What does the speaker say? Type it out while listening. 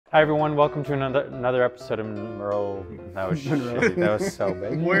Hi everyone, welcome to another episode of Monroe. That was shitty. That was so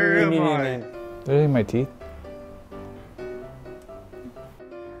big. Where am I? Did I eat my teeth?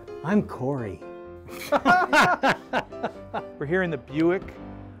 I'm Corey. We're here in the Buick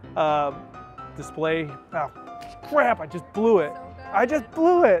display. Oh, crap, I just blew it. I just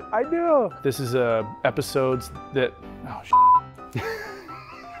blew it, I knew. This is episodes that, oh,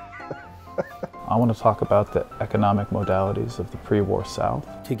 I want to talk about the economic modalities of the pre-war South.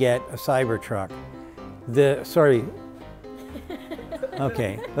 To get a Cybertruck.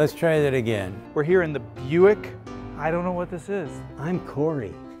 Okay, let's try that again. We're here in the Buick. I don't know what this is. I'm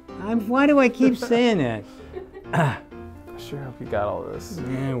Corey. Why do I keep saying that? I sure hope you got all this.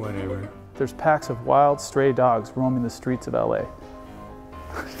 Yeah, whatever. There's packs of wild stray dogs roaming the streets of LA.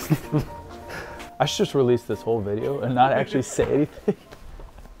 I should just release this whole video and not actually say anything.